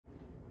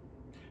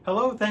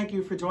Hello, thank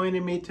you for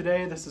joining me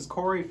today. This is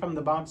Corey from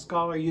the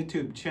BachScholar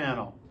YouTube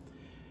channel.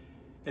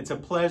 It's a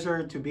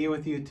pleasure to be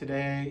with you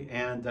today,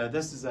 and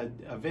this is a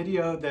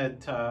video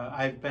that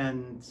I've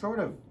been sort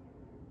of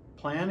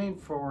planning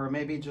for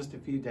maybe just a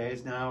few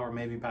days now, or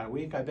maybe about a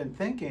week. I've been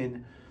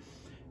thinking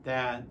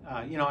that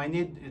I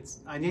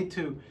need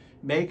to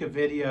make a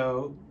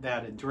video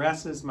that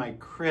addresses my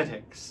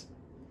critics.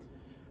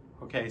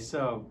 Okay,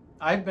 so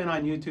I've been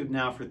on YouTube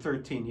now for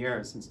 13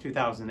 years, since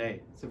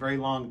 2008. It's a very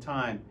long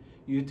time.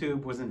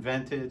 YouTube was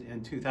invented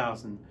in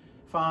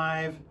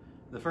 2005.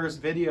 The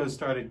first videos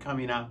started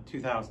coming out in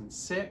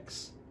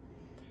 2006,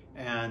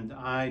 and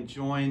I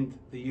joined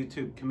the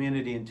YouTube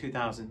community in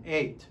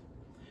 2008.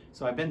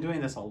 So I've been doing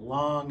this a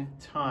long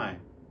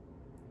time.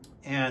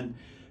 And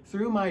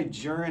through my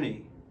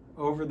journey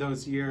over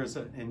those years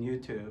in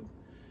YouTube,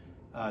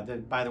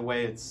 that, by the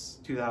way, it's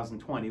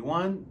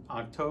 2021,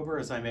 October,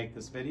 as I make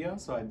this video,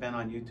 so I've been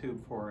on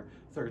YouTube for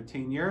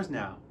 13 years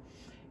now.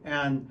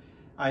 And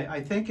I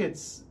think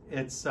it's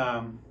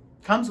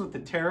comes with the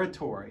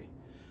territory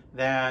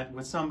that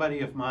with somebody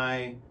of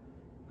my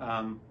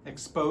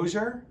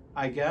exposure,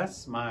 I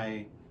guess,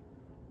 my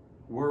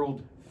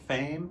world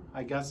fame,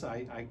 I guess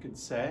I could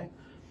say,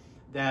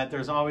 that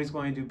there's always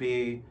going to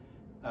be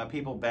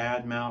people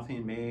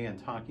bad-mouthing me and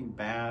talking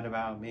bad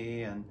about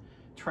me and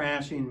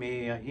trashing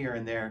me here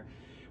and there.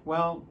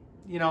 Well,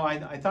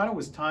 I thought it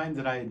was time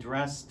that I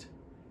addressed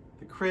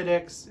the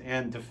critics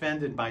and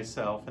defended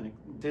myself and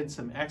did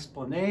some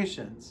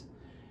explanations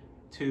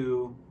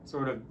to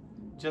sort of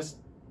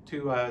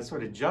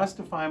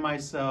justify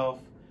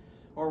myself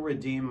or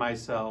redeem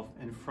myself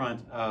in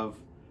front of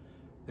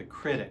the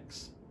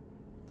critics.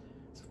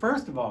 So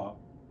first of all,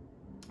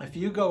 if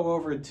you go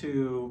over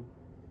to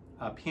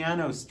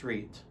Piano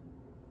Street,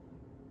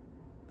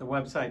 the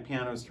website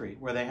Piano Street,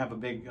 where they have a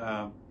big,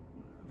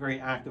 very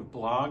active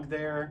blog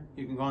there,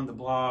 you can go on the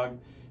blog,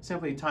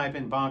 simply type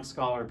in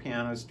BachScholar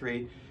Piano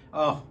Street.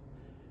 Oh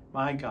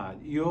my God,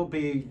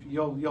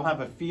 you'll have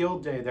a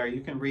field day there.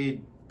 You can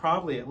read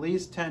probably at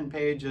least 10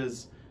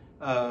 pages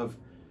of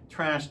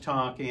trash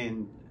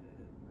talking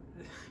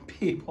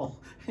people,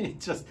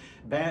 just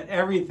bad,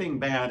 everything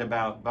bad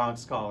about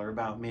BachScholar,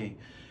 about me.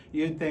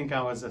 You'd think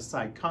I was a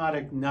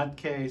psychotic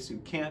nutcase who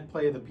can't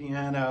play the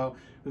piano,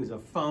 who's a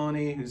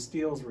phony, who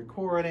steals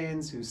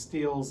recordings, who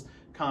steals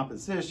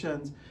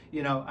compositions.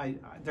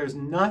 There's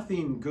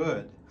nothing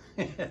good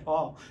at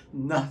all,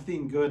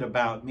 nothing good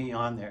about me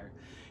on there.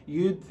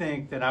 You'd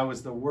think that I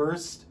was the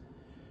worst,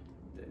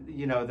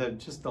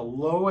 just the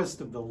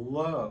lowest of the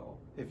low.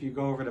 If you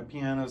go over to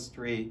Piano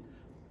Street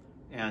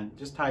and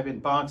just type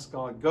in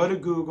BachScholar, go to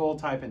Google,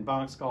 type in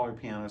BachScholar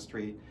Piano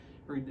Street,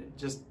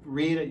 just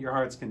read at your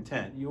heart's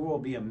content. You will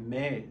be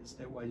amazed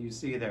at what you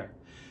see there.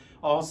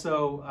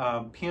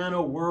 Also,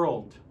 Piano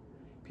World.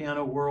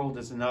 Piano World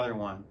is another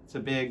one. It's a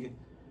big,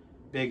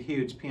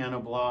 huge piano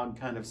blog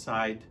kind of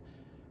site.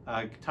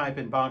 Type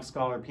in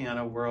BachScholar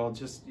Piano World.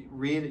 Just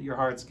read at your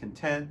heart's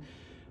content.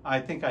 I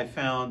think I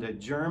found a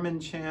German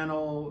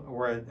channel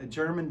or a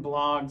German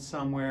blog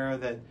somewhere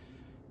that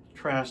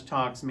trash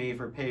talks me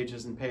for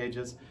pages and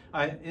pages.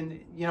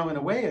 In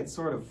a way, it's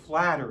sort of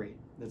flattery.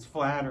 It's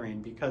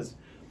flattering because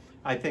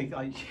I think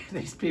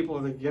these people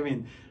are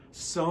giving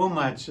so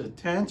much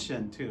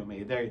attention to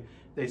me.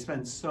 They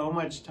spend so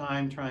much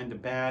time trying to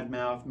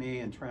badmouth me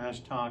and trash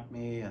talk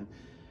me, and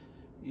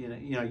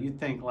you'd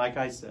think, like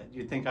I said,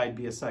 you'd think I'd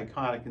be a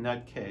psychotic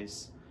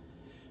nutcase,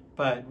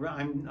 but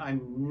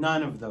I'm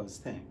none of those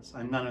things.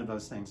 I'm none of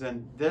those things.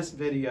 And this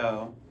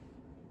video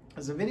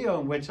is a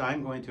video in which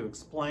I'm going to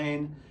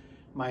explain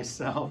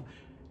myself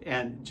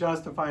and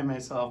justify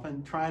myself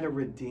and try to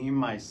redeem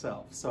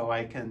myself so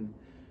I can,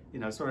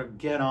 sort of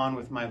get on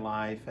with my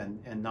life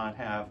and not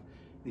have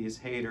these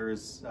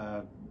haters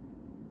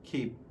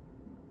keep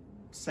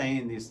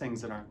saying these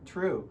things that aren't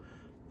true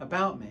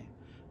about me.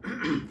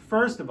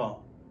 First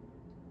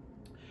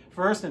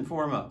and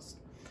foremost,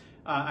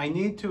 I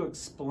need to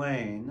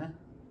explain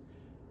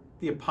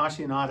the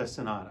Appassionata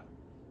Sonata.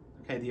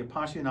 Okay, the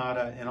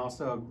Appassionata, and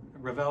also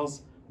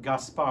Ravel's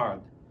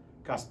Gaspard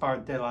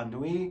de la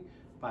Nuit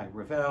by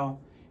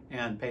Ravel,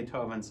 and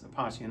Beethoven's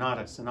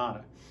Appassionata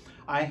Sonata.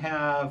 I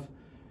have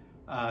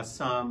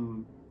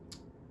some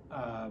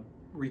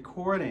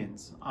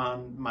recordings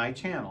on my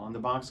channel, on the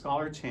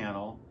BachScholar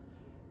channel,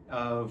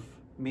 of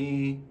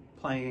me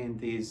playing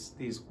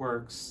these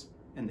works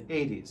in the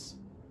 80s,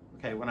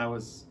 okay, when I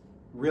was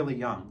really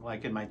young,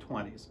 like in my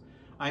 20s.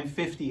 I'm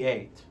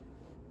 58.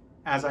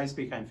 As I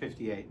speak, I'm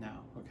 58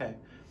 now, okay?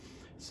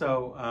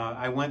 So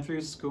I went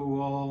through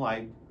school,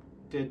 I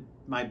did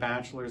my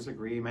bachelor's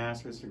degree,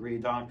 master's degree,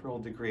 doctoral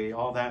degree,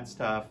 all that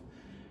stuff.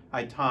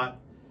 I taught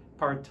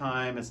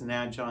part-time as an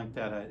adjunct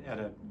at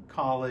a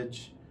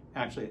college,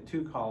 actually at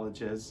 2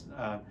 colleges,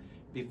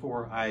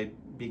 before I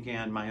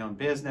began my own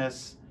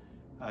business,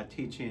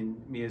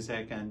 teaching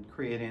music and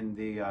creating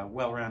the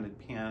Well-Rounded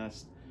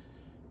Pianist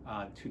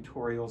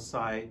tutorial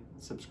site,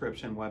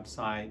 subscription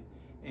website,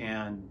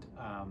 and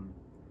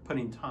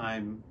putting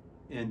time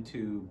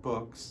into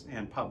books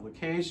and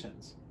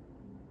publications.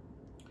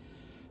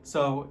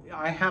 So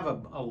I have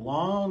a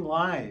long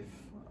life.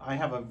 I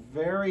have a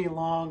very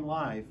long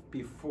life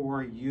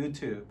before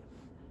YouTube.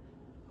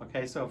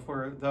 Okay, so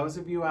for those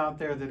of you out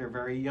there that are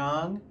very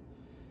young,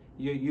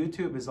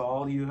 YouTube is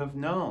all you have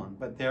known.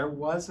 But there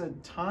was a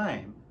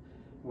time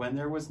when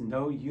there was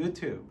no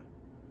YouTube.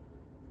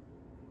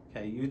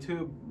 Okay,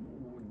 YouTube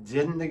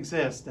didn't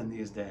exist in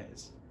these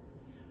days.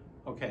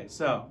 Okay,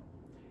 so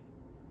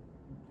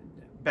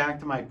back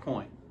to my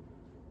point.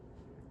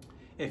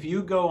 If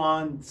you go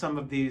on some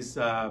of these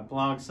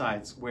blog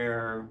sites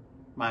where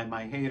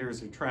my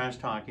haters are trash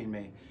talking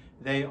me,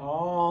 they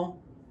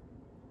all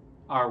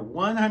are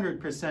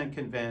 100%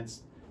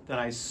 convinced that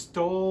I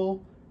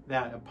stole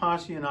that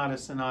Appassionata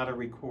Sonata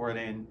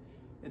recording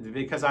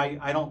because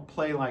I don't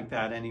play like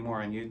that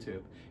anymore on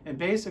YouTube. And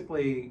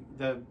basically,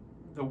 the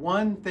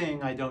one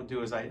thing I don't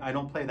do is I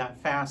don't play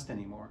that fast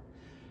anymore.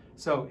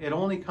 So it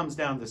only comes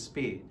down to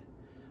speed.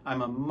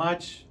 I'm a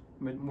much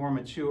more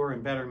mature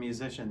and better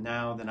musician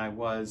now than I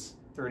was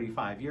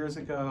 35 years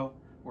ago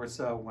or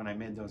so when I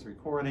made those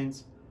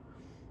recordings,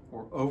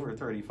 or over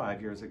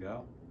 35 years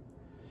ago.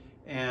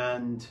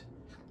 And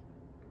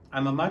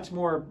I'm a much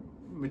more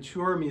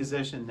mature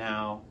musician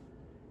now,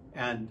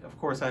 and of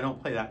course I don't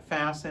play that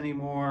fast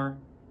anymore,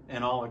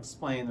 and I'll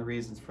explain the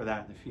reasons for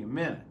that in a few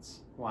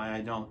minutes.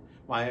 Why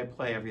I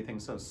play everything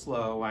so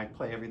slow, why I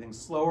play everything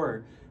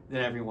slower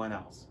than everyone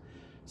else.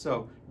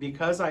 So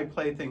because I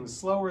play things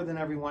slower than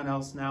everyone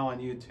else now on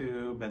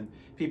YouTube, and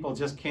people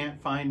just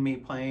can't find me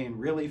playing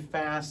really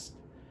fast,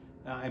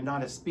 I'm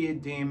not a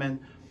speed demon,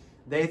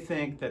 they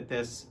think that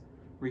this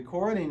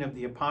recording of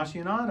the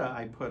Appassionata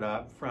I put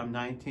up from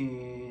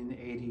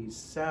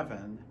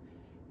 1987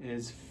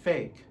 is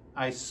fake.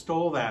 I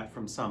stole that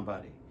from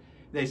somebody.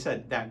 They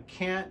said, that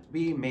can't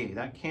be me,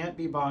 that can't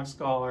be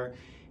BachScholar.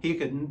 He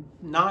could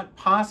not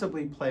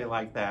possibly play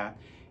like that.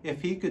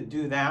 If he could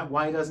do that,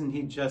 why doesn't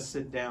he just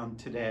sit down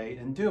today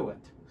and do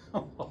it?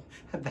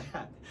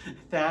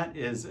 that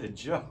is a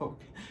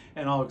joke.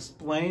 And I'll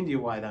explain to you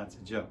why that's a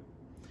joke.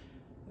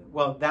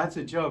 Well, that's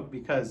a joke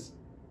because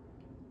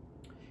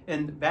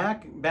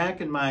back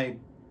in my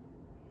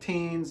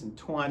teens and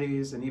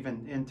 20s and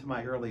even into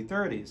my early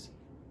 30s,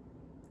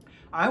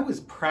 I was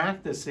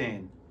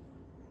practicing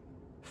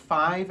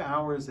 5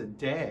 hours a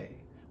day.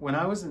 When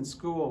I was in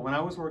school, when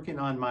I was working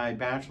on my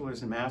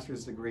bachelor's and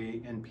master's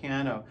degree in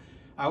piano,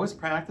 I was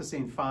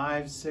practicing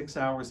 5, 6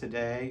 hours a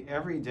day,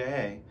 every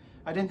day.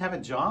 I didn't have a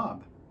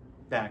job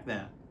back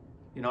then.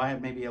 You know, I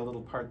had maybe a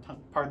little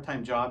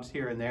part-time jobs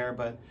here and there,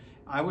 but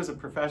I was a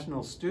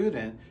professional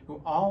student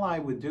who all I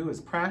would do is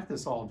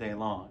practice all day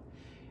long.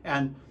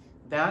 And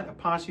that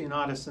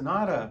Appassionata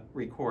Sonata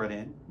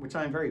recording, which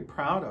I'm very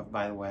proud of,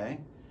 by the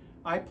way,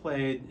 I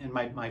played in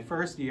my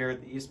first year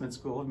at the Eastman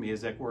School of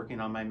Music,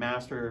 working on my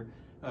Master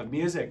of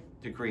Music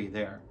degree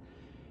there.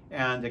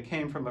 And it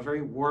came from a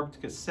very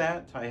warped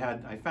cassette.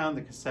 I found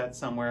the cassette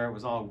somewhere, it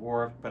was all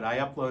warped, but I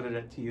uploaded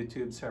it to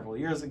YouTube several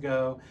years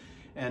ago.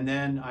 And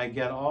then I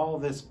get all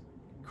this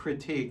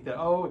critique that,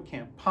 oh, it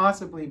can't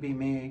possibly be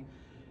me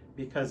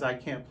because I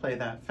can't play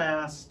that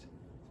fast.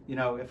 You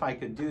know, if I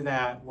could do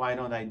that, why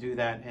don't I do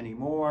that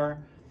anymore?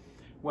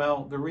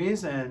 Well, the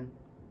reason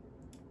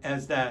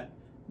is that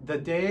the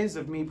days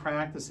of me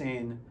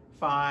practicing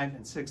 5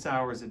 and 6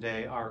 hours a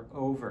day are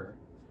over.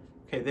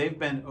 Okay, they've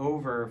been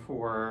over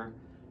for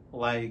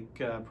like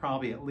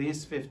probably at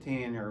least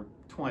 15 or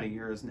 20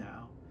 years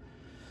now.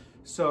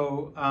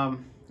 So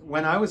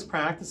when I was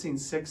practicing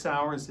 6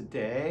 hours a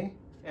day,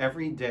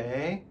 every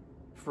day,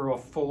 for a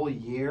full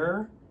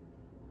year,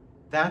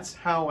 that's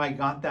how I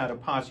got that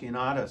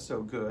Appassionata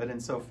so good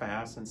and so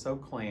fast and so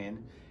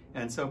clean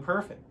and so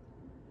perfect.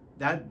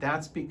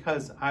 That's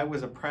because I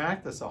was a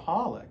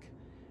practiceaholic.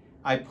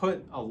 I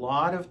put a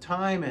lot of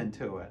time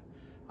into it.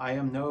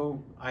 I'm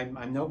no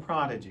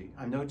prodigy.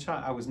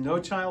 I was no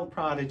child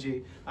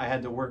prodigy. I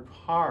had to work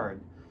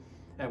hard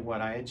at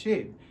what I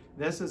achieved.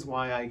 This is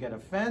why I get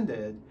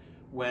offended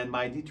when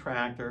my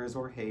detractors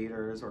or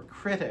haters or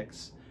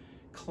critics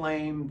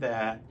claim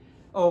that,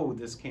 oh,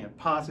 this can't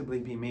possibly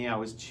be me, I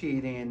was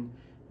cheating,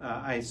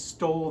 I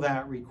stole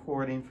that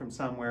recording from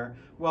somewhere.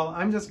 Well,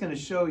 I'm just going to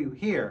show you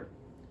here,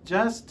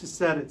 just to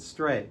set it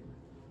straight.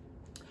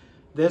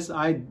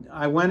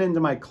 I went into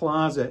my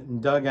closet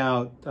and dug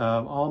out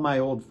all my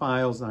old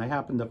files, and I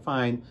happened to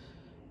find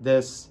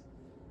this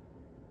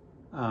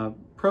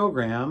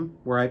program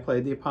where I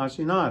played the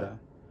Appassionata.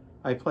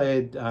 I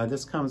played,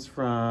 this comes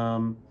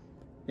from,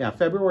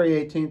 February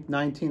 18th,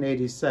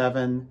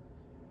 1987,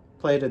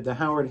 played at the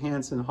Howard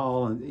Hanson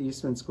Hall in the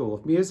Eastman School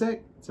of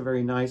Music. It's a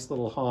very nice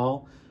little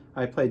hall.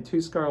 I played 2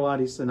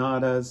 Scarlatti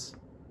sonatas.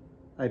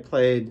 I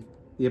played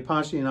the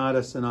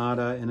Appassionata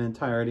Sonata in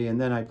entirety, and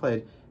then I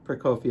played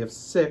Prokofiev's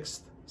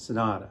 6th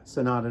Sonata,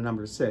 Sonata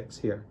number 6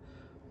 here.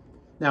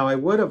 Now I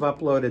would have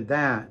uploaded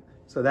that,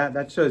 so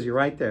that shows you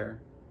right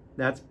there.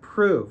 That's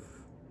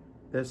proof.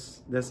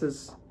 This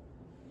is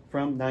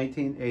from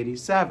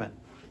 1987.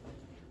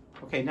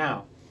 Okay,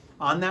 now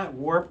on that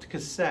warped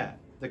cassette,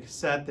 the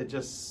cassette that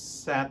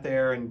just sat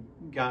there and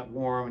got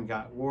warm and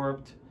got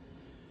warped,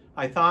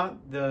 I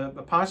thought the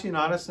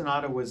Appassionata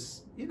sonata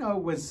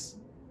was,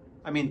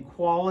 I mean,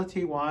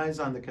 quality-wise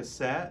on the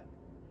cassette,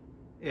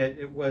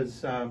 it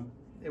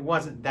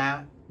wasn't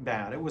that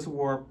bad. It was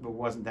warped, but it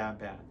wasn't that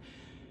bad.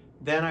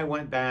 Then I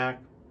went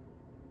back,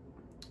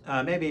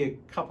 maybe a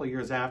couple of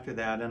years after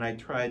that, and I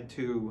tried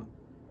to,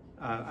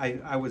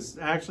 I was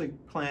actually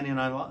planning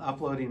on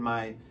uploading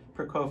my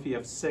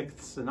Prokofiev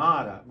Sixth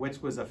Sonata,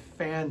 which was a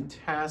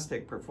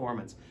fantastic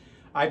performance.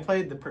 I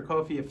played the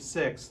Prokofiev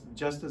Sixth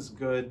just as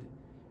good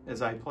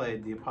as I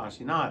played the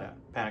Appassionata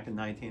back in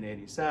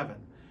 1987.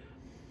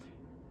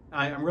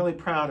 I'm really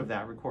proud of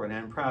that recording.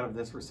 I'm proud of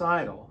this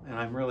recital, and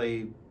I'm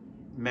really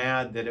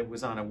mad that it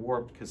was on a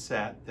warped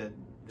cassette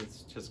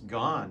that's just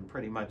gone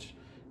pretty much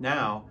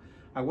now.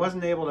 I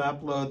wasn't able to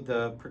upload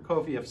the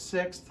Prokofiev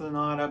Sixth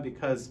Sonata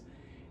because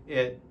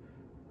it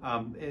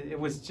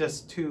was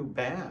just too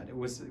bad. It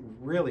was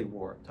really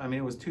warped. I mean,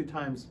 it was 2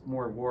 times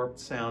more warped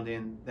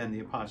sounding than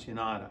the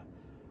Appassionata.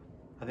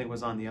 I think it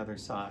was on the other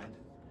side.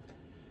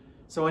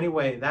 So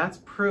anyway, that's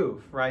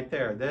proof right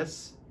there.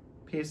 This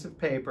piece of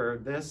paper,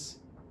 this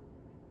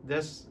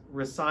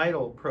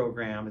recital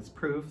program is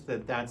proof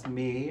that that's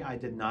me. I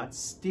did not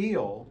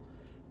steal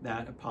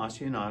that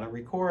Appassionata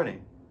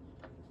recording.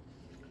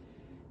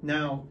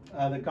 Now,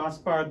 the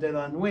Gaspard de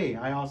la Nuit,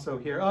 I also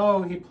hear,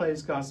 oh, he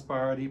plays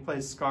Gaspard, he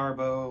plays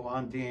Scarbo,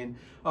 Ondine.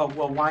 Oh,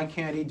 well, why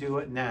can't he do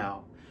it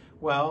now?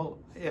 Well,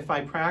 if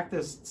I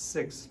practiced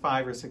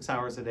 5 or 6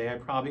 hours a day, I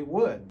probably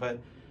would. But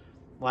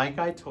like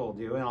I told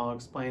you, and I'll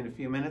explain a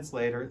few minutes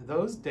later,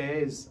 those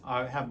days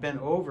have been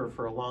over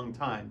for a long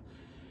time.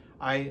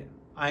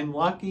 I'm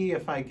lucky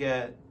if I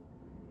get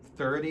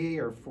 30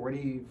 or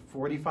 40,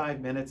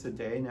 45 minutes a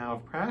day now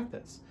of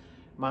practice.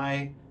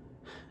 My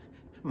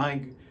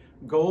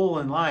goal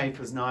in life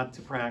is not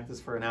to practice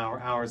for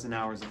hours and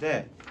hours a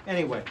day.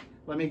 Anyway,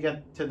 let me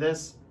get to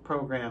this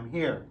program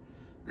here.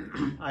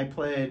 I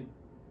played,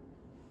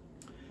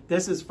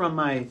 this is from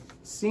my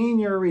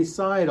senior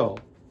recital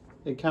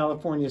at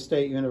California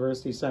State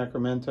University,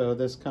 Sacramento.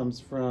 This comes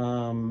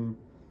from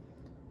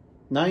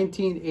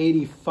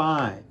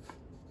 1985.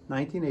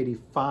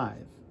 1985.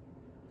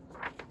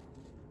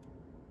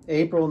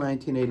 April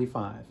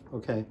 1985,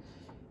 okay.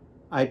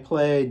 I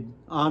played,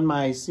 on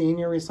my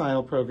senior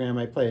recital program,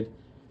 I played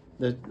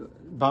the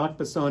Bach,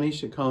 Busoni,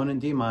 Chaconne in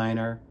D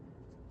minor.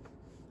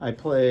 I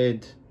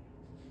played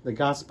the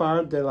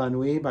Gaspard de la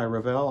Nuit by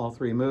Ravel, all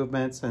 3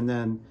 movements, and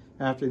then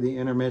after the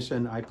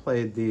intermission, I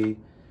played the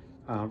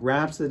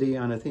Rhapsody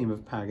on a theme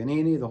of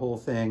Paganini, the whole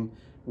thing,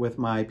 with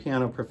my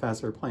piano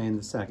professor playing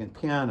the second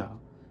piano.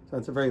 So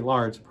it's a very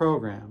large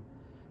program.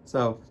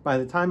 So by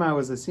the time I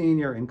was a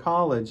senior in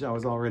college, I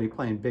was already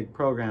playing big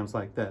programs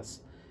like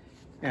this.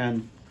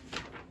 And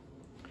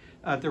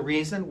the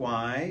reason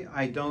why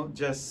I don't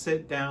just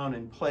sit down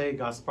and play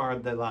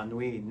Gaspard de la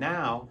Nuit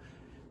now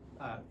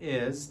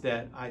is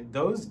that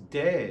those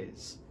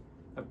days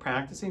of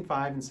practicing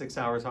 5 and 6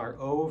 hours are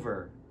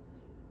over.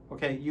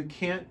 Okay, you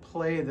can't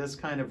play this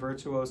kind of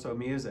virtuoso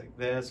music,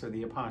 this or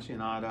the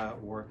Appassionata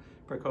or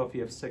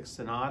Prokofiev Sixth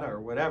Sonata or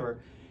whatever.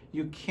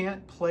 You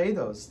can't play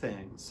those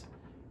things,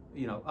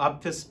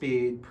 up to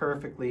speed,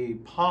 perfectly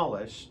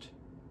polished,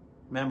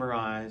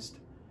 memorized,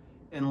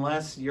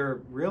 unless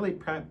you're really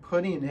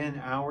putting in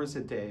hours a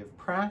day of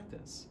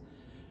practice.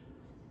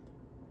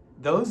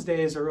 Those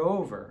days are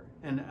over.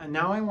 And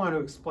now I want to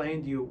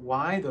explain to you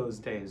why those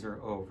days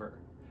are over.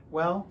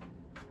 Well,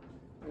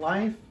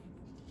 life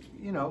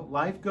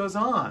goes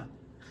on.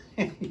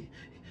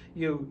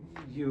 you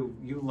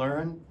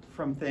learn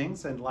from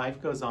things, and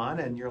life goes on,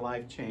 and your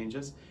life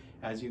changes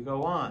as you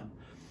go on.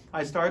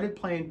 I started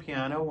playing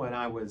piano when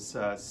I was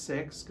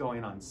 6,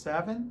 going on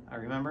 7. I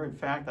remember, in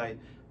fact,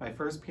 my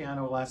first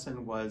piano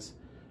lesson was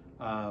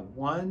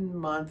 1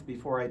 month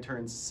before I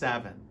turned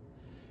 7.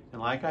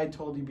 And like I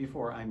told you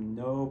before, I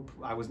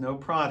was no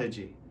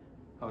prodigy.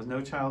 I was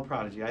no child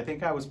prodigy. I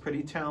think I was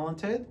pretty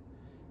talented.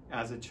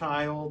 As a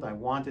child, I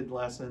wanted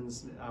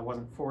lessons. I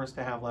wasn't forced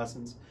to have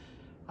lessons.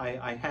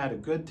 I had a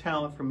good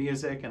talent for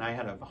music, and I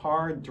had a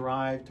hard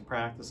drive to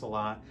practice a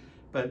lot,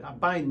 but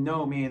by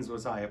no means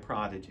was I a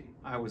prodigy.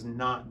 I was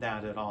not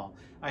that at all.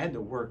 I had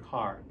to work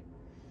hard.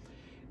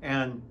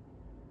 And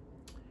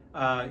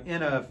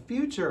in a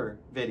future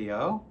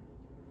video,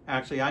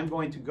 actually, I'm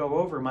going to go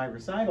over my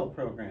recital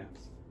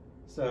programs.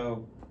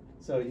 So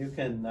you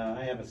can,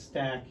 I have a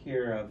stack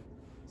here of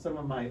some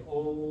of my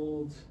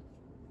old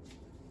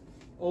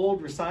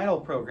recital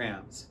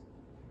programs.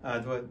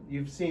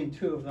 You've seen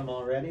 2 of them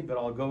already, but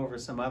I'll go over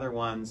some other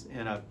ones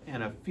in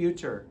a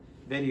future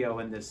video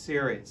in this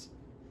series.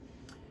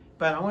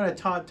 But I want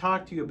to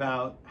talk to you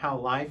about how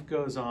life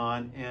goes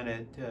on, and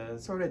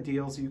it sort of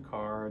deals you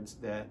cards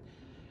that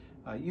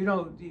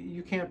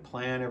you can't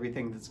plan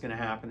everything that's going to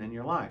happen in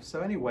your life.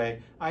 So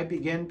anyway, I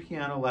begin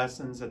piano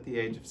lessons at the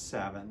age of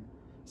 7,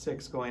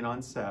 6 going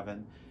on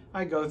 7.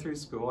 I go through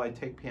school. I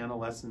take piano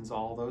lessons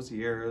all those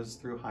years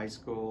through high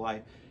school.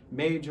 I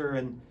major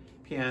in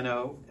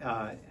piano,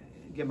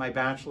 get my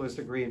bachelor's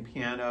degree in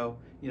piano.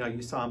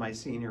 You saw my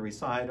senior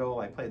recital.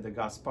 I played the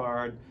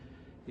Gaspard.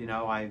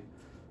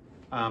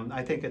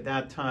 I think at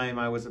that time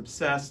I was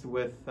obsessed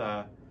with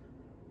Ivo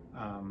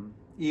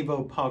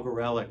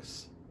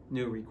Pogorelich's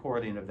new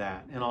recording of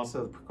that, and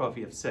also the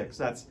Prokofiev 6.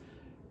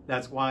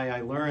 That's why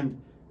I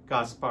learned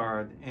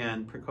Gaspard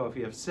and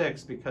Prokofiev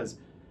 6, because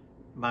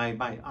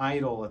my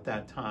idol at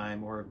that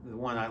time, or the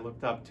one I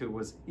looked up to,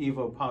 was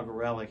Ivo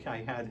Pogorelich.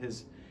 I had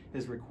his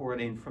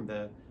recording from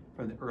the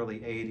early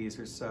 80s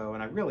or so,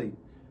 and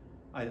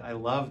I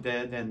loved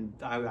it, and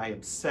I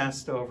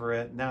obsessed over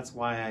it, and that's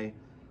why I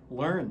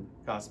learned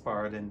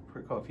Gaspard and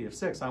Prokofiev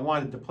 6. I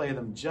wanted to play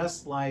them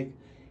just like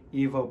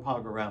Ivo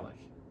Pogorelich.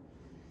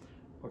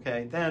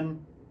 Okay,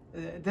 then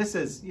this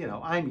is,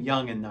 I'm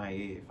young and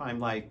naive. I'm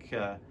like,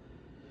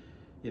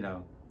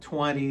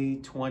 20,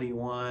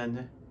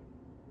 21,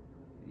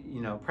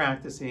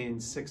 practicing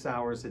 6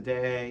 hours a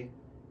day,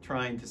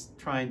 trying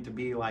to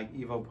be like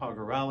Ivo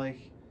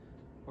Pogorelich.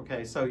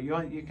 Okay, so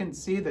you can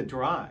see the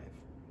drive.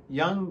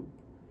 Young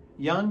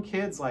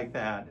kids like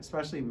that,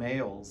 especially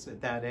males at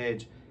that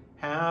age,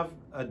 have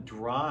a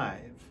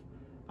drive.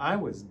 I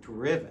was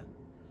driven.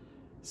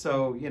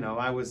 So,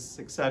 I was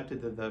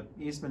accepted to the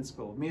Eastman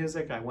School of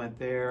Music. I went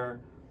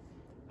there,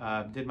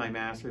 did my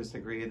master's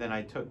degree. Then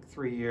I took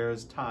 3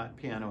 years, taught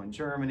piano in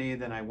Germany.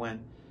 Then I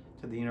went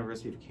to the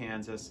University of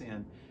Kansas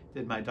and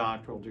did my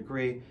doctoral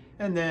degree.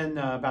 And then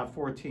about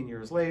 14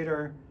 years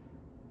later,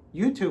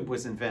 YouTube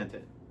was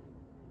invented.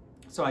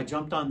 So I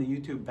jumped on the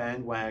YouTube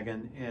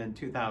bandwagon in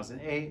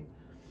 2008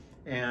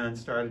 and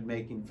started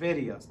making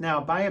videos.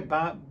 Now, by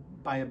about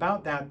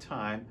that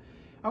time,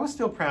 I was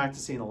still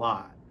practicing a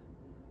lot.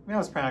 I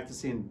was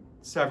practicing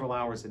several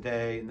hours a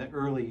day in the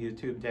early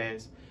YouTube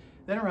days.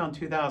 Then around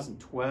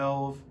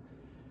 2012,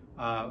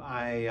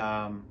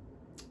 I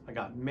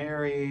got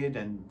married,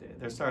 and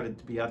there started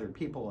to be other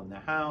people in the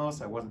house.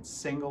 I wasn't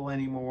single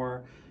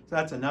anymore. So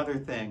that's another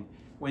thing.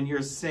 When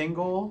you're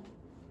single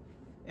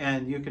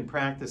and you can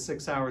practice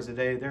 6 hours a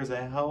day, there's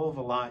a hell of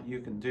a lot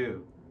you can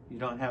do. You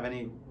don't have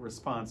any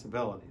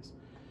responsibilities.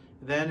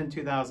 Then in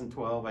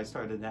 2012, I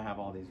started to have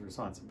all these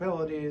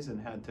responsibilities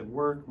and had to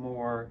work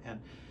more.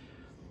 And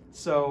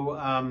so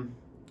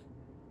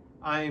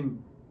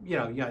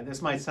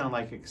this might sound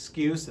like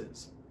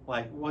excuses.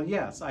 Like, well,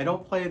 yes, I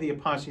don't play the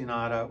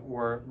Appassionata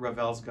or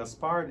Ravel's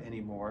Gaspard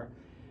anymore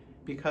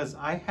because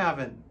I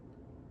haven't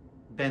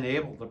been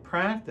able to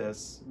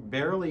practice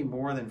barely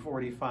more than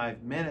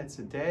 45 minutes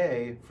a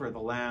day for the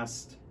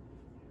last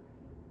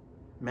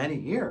many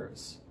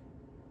years.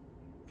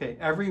 Okay,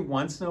 every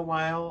once in a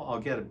while, I'll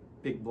get a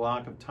big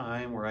block of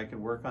time where I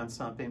can work on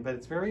something, but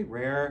it's very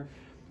rare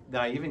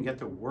that I even get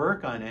to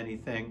work on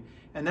anything.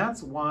 And that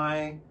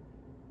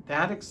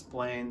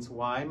explains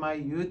why my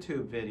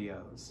YouTube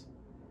videos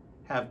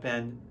have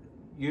been,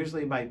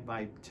 usually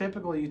my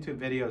typical YouTube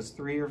videos,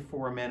 3 or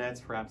 4 minutes,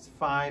 perhaps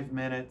 5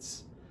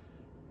 minutes,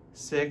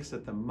 6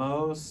 at the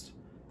most.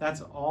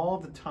 That's all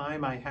the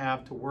time I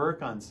have to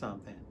work on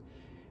something.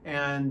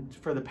 And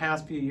for the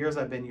past few years,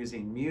 I've been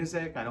using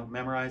music. I don't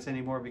memorize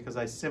anymore because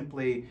I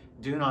simply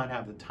do not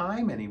have the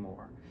time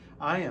anymore.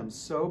 I am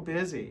so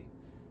busy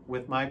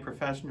with my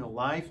professional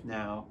life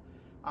now,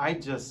 I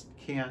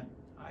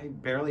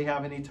barely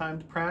have any time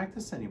to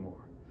practice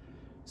anymore.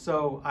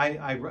 So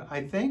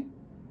I think,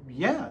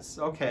 yes,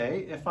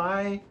 okay, if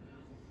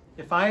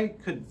I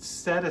could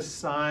set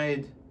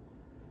aside,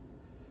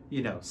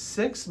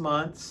 6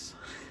 months,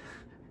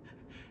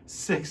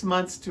 6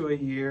 months to a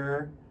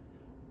year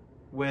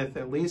with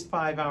at least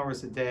 5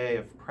 hours a day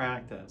of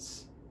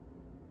practice,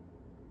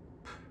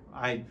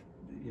 I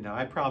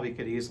probably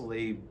could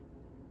easily,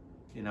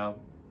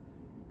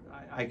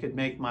 I could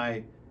make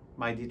my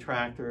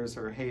detractors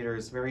or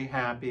haters very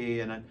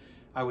happy, and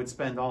I would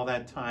spend all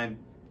that time,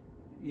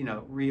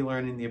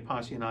 relearning the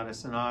Appassionata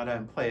Sonata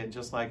and play it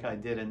just like I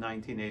did in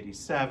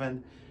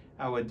 1987.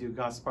 I would do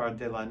Gaspard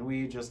de la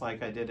Nuit just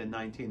like I did in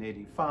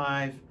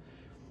 1985.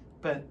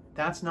 But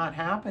that's not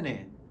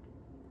happening.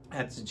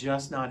 That's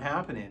just not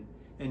happening.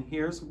 And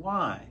here's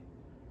why.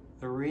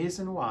 The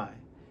reason why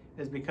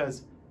is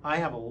because I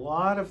have a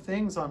lot of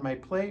things on my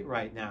plate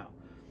right now.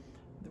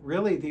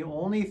 Really, the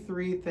only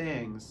 3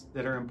 things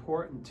that are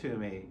important to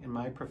me in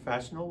my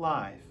professional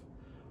life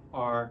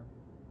are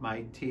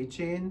my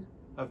teaching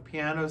of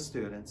piano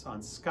students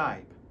on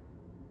Skype,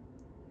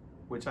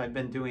 which I've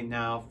been doing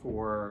now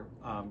for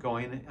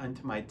going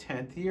into my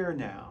 10th year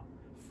now,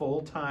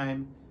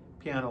 full-time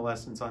piano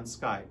lessons on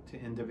Skype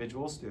to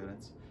individual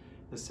students.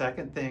 The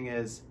second thing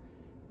is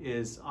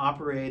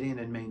operating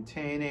and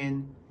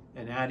maintaining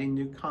and adding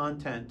new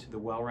content to the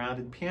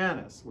Well-Rounded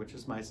Pianist, which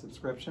is my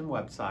subscription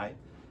website.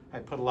 I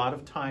put a lot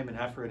of time and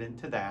effort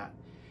into that.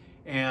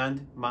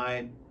 And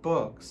my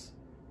books,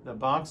 the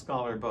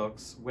BachScholar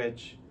books,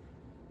 which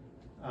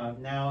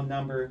now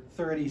number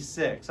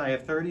 36. I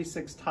have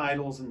 36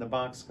 titles in the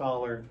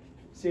BachScholar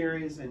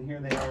series, and here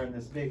they are in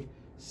this big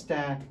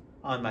stack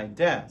on my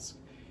desk.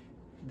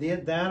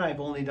 That I've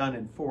only done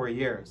in 4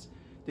 years.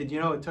 Did you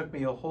know it took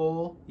me a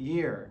whole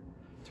year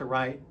to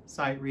write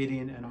sight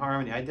reading and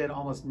harmony? I did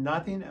almost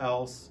nothing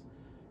else,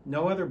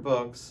 no other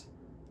books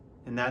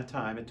in that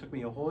time. It took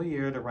me a whole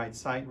year to write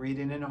sight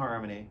reading and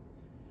harmony.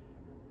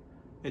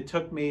 It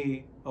took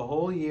me a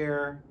whole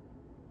year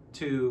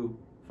to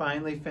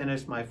finally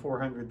finish my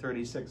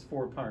 436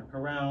 four-part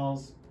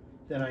chorales.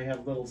 Then I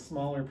have little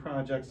smaller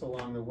projects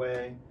along the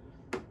way.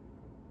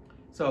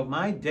 So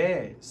my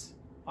days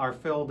are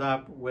filled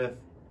up with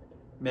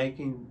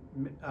making,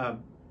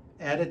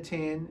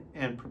 editing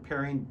and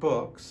preparing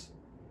books,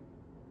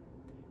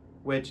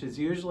 which is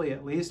usually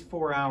at least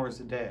 4 hours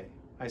a day.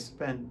 I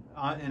spend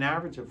an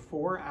average of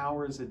 4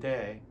 hours a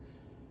day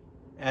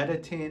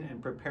editing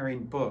and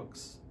preparing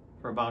books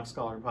for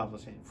BachScholar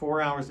Publishing.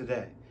 4 hours a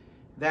day.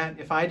 That,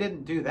 if I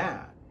didn't do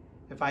that,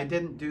 if I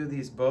didn't do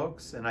these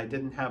books and I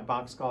didn't have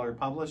BachScholar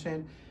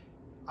Publishing,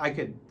 I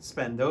could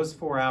spend those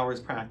 4 hours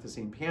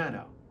practicing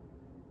piano.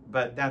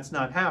 But that's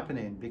not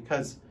happening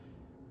because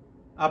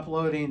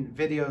uploading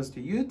videos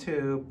to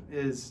YouTube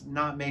is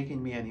not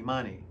making me any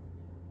money.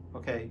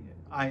 Okay,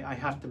 I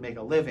have to make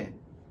a living.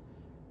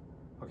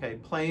 Okay,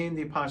 playing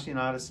the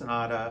Appassionata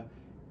Sonata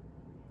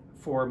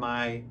for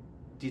my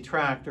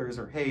detractors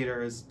or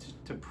haters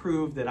to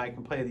prove that I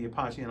can play the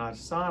Appassionata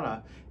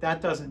Sonata,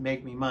 that doesn't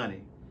make me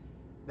money.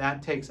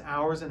 That takes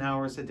hours and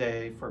hours a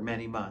day for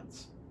many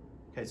months.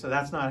 Okay, so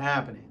that's not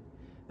happening.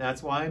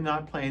 That's why I'm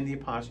not playing the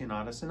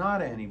Appassionata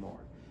Sonata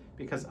anymore,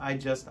 because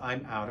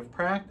I'm out of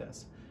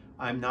practice.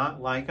 I'm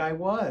not like I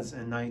was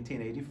in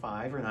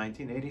 1985 or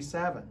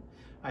 1987.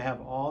 I have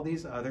all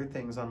these other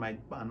things on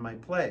my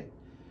plate.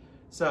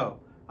 So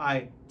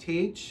I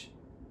teach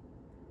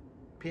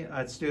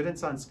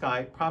students on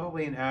Skype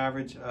probably an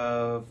average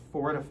of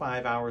 4 to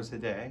 5 hours a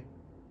day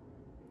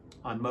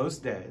on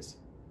most days.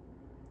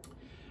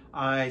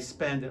 I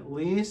spend at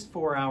least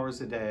 4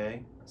 hours a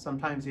day,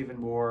 sometimes even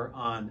more,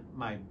 on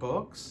my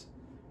books,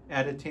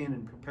 editing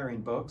and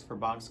preparing books for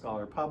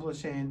BachScholar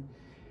Publishing.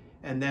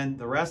 And then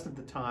the rest of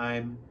the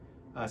time,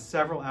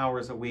 several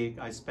hours a week,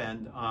 I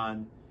spend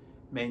on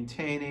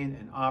maintaining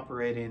and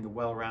operating the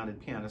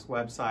Well-Rounded Pianist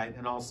website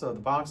and also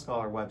the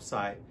BachScholar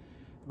website.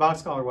 The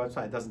BachScholar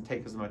website doesn't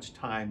take as much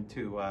time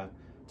to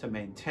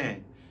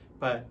maintain,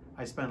 but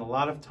I spend a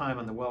lot of time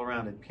on the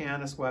Well-Rounded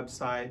Pianist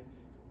website.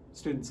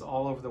 Students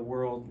all over the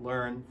world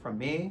learn from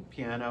me,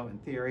 piano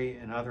and theory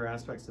and other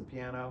aspects of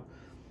piano.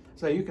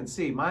 So you can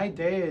see my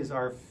days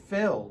are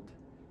filled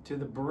to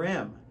the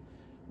brim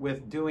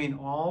with doing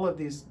all of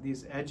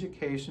these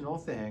educational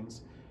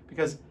things,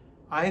 because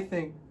I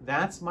think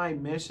that's my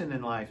mission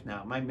in life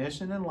now. My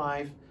mission in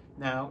life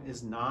now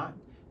is not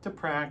to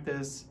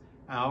practice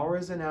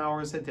hours and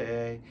hours a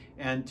day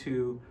and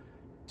to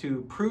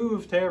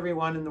prove to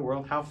everyone in the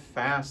world how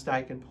fast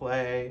I can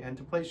play, and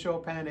to play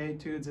Chopin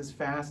etudes as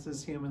fast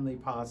as humanly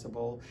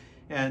possible,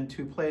 and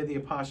to play the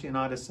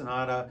Appassionata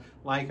Sonata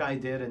like I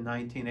did in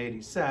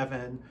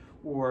 1987,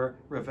 or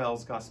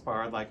Ravel's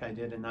Gaspard like I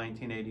did in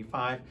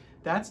 1985.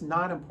 That's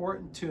not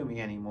important to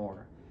me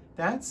anymore.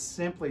 That's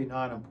simply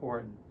not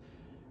important.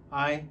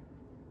 I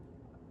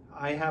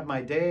have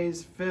my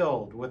days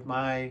filled with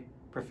my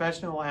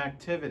professional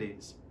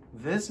activities.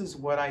 This is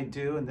what I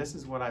do, and this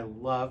is what I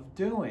love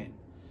doing.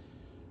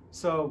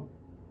 So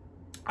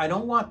I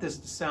don't want this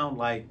to sound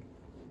like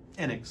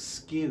an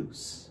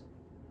excuse.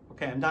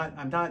 Okay, I'm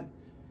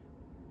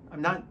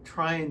not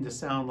trying to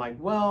sound like,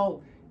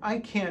 well, I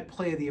can't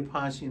play the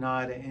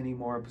Appassionata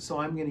anymore, so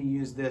I'm going to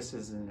use this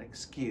as an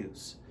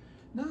excuse.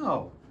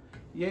 No,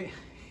 yeah,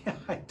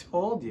 I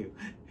told you.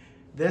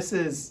 This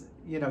is,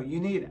 you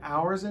need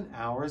hours and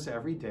hours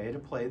every day to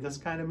play this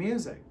kind of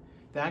music.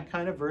 That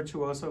kind of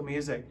virtuoso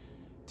music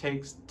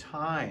takes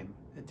time.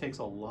 It takes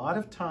a lot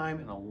of time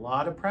and a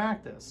lot of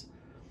practice.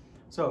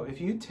 So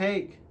if you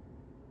take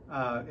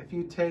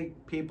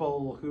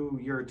people who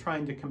you're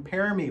trying to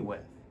compare me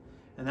with,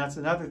 and that's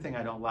another thing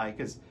I don't like,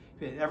 is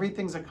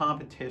everything's a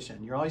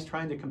competition. You're always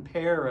trying to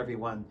compare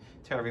everyone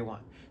to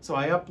everyone. So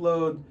I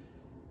upload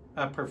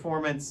a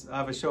performance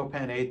of a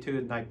Chopin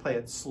etude and I play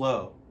it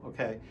slow,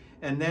 okay?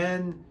 And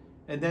then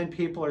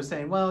people are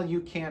saying, well,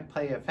 you can't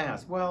play it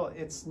fast. Well,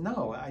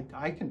 no,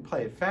 I can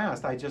play it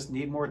fast. I just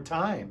need more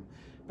time,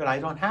 but I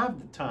don't have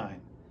the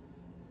time.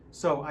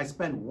 So I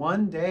spend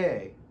one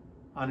day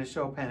on a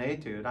Chopin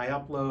etude. I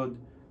upload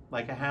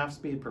like a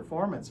half-speed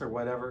performance or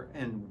whatever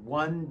in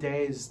 1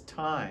 day's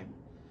time.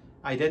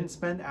 I didn't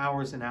spend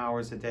hours and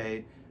hours a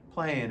day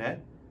playing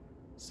it.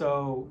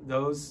 So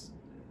those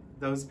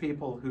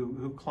people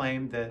who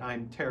claim that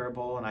I'm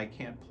terrible and I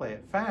can't play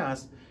it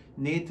fast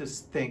need to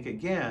think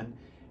again,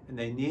 and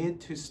they need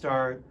to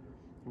start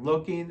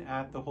looking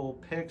at the whole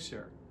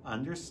picture.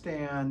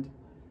 Understand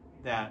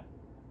that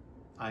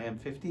I am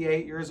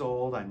 58 years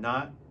old. I'm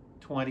not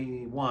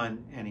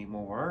 21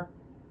 anymore,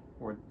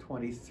 or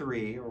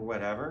 23 or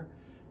whatever.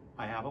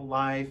 I have a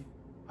life.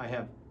 I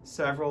have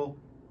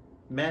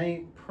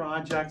many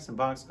projects in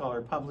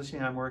BachScholar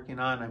Publishing I'm working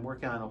on. I'm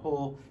working on a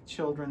whole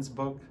children's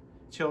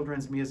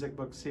music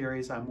book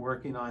series. I'm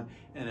working on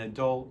an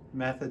adult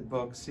method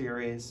book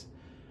series.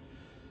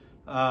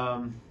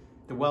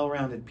 The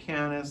Well-Rounded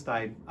Pianist,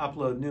 I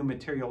upload new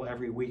material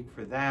every week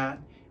for that,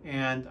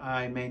 and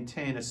I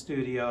maintain a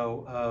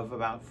studio of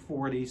about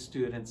 40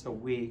 students a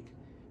week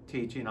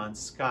teaching on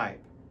Skype.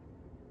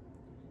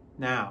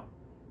 Now,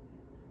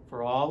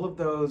 for all of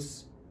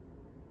those,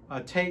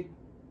 take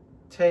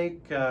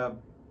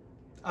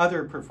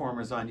other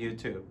performers on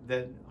YouTube,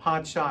 that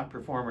hotshot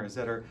performers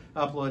that are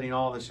uploading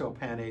all the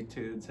Chopin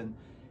etudes and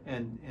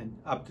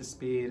up to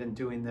speed and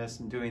doing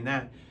this and doing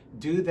that.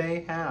 Do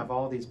they have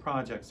all these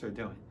projects they're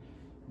doing?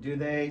 Do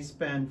they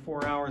spend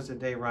 4 hours a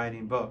day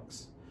writing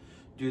books?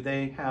 Do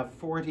they have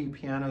 40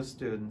 piano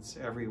students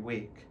every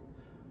week?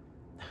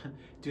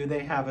 Do they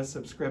have a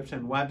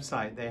subscription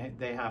website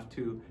they have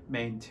to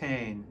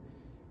maintain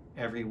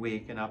every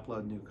week and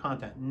upload new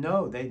content?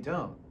 No, they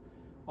don't.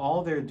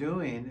 All they're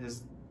doing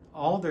is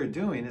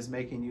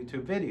making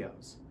YouTube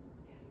videos.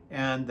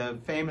 And the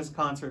famous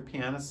concert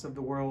pianists of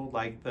the world,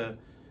 like the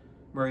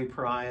Murray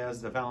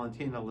Pariahs, the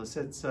Valentina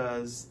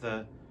Lisitsas,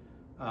 the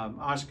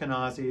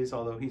Ashkenazis,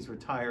 although he's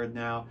retired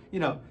now, you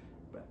know,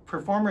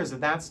 performers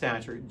of that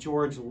stature,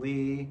 George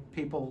Lee,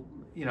 people,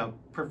 you know,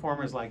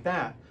 performers like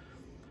that,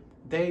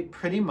 they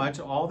pretty much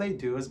all they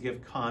do is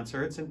give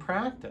concerts and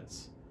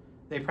practice.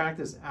 They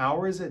practice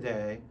hours a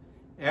day,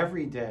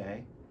 every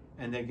day,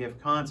 and they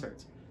give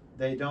concerts.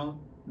 They don't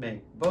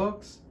make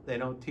books, they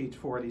don't teach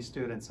 40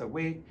 students a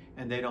week,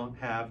 and they don't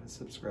have a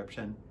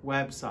subscription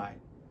website.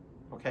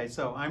 Okay,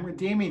 so I'm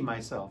redeeming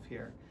myself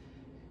here.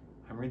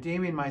 I'm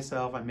redeeming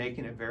myself. I'm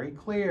making it very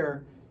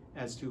clear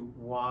as to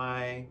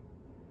why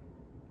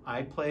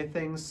I play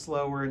things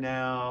slower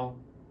now,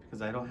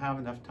 because I don't have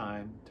enough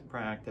time to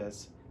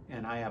practice,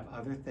 and I have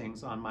other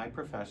things on my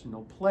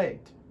professional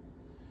plate.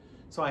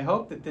 So I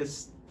hope that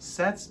this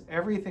sets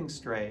everything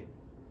straight.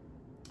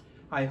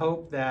 I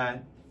hope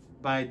that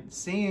by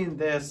seeing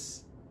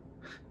this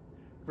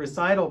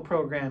recital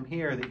program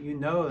here, that you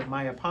know that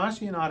my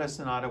Appassionata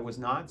sonata was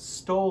not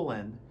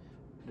stolen.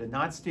 I did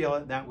not steal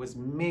it. That was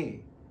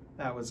me.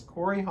 That was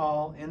Corey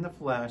Hall in the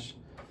flesh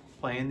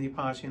playing the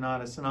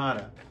Appassionata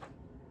sonata.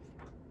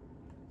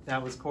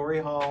 That was Corey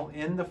Hall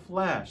in the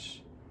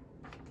flesh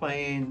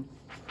playing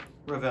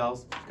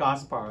Ravel's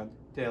Gaspard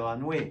de la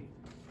Nuit.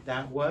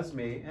 That was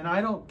me, and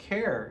I don't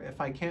care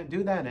if I can't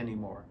do that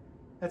anymore.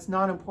 That's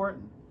not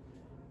important.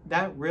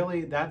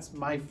 That's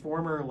my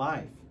former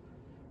life.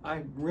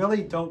 I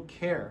really don't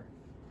care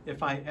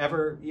if I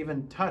ever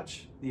even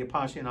touch the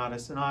Appassionata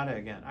sonata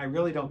again. I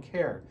really don't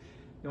care.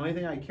 The only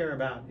thing I care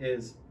about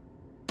is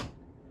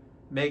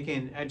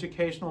making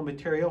educational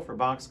material for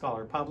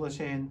BachScholar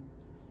Publishing,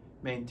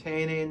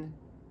 maintaining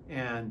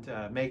and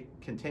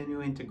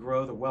continuing to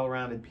grow the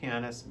Well-Rounded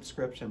Pianist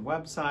subscription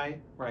website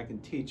where I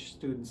can teach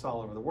students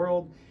all over the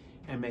world,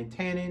 and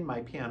maintaining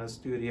my piano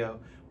studio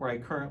where I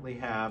currently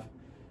have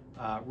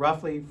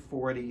roughly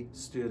 40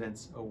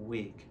 students a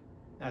week.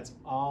 That's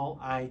all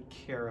I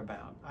care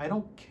about. I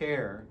don't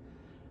care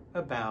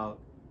about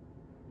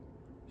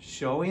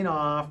showing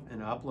off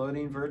and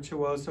uploading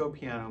virtuoso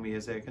piano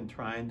music and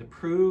trying to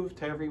prove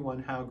to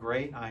everyone how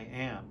great I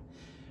am.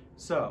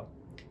 So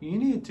you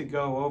need to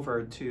go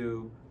over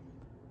to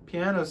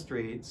Piano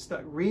Street,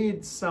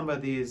 read some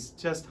of these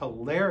just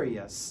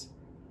hilarious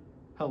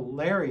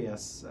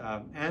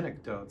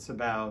anecdotes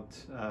about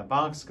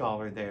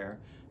BachScholar there.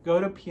 Go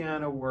to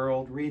Piano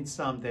World, read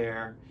some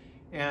there,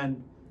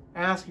 and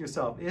ask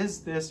yourself,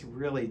 is this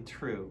really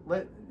true?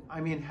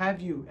 I mean,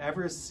 have you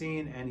ever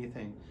seen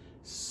anything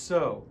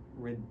so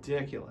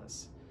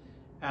ridiculous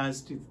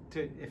as to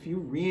if you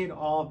read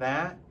all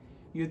that,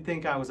 you'd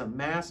think I was a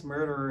mass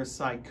murderer,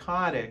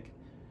 psychotic,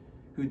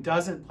 who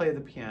doesn't play the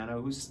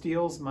piano, who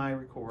steals my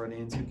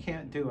recordings, who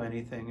can't do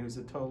anything, who's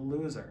a total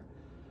loser.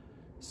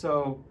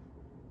 So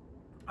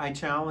I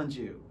challenge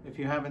you, if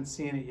you haven't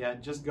seen it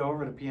yet, just go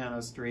over to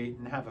Piano Street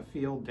and have a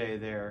field day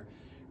there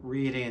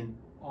reading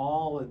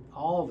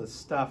all the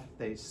stuff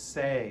they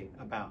say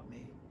about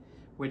me,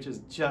 which is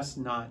just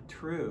not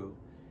true,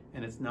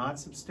 and it's not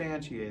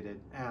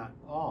substantiated at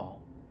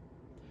all.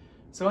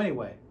 So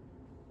anyway,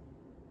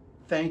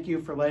 thank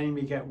you for letting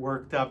me get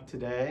worked up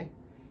today,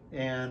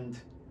 and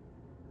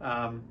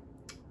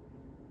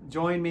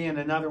join me in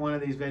another one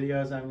of these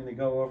videos. I'm going to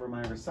go over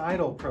my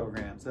recital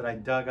programs that I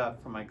dug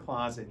up from my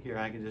closet here.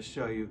 I can just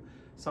show you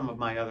some of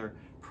my other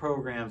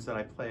programs that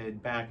I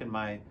played back in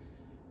my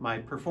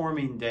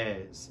performing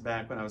days,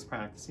 back when I was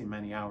practicing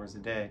many hours a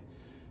day.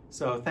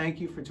 So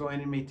thank you for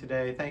joining me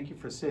today. Thank you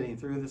for sitting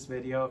through this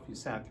video, if you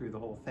sat through the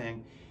whole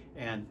thing.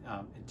 And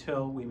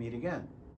until we meet again.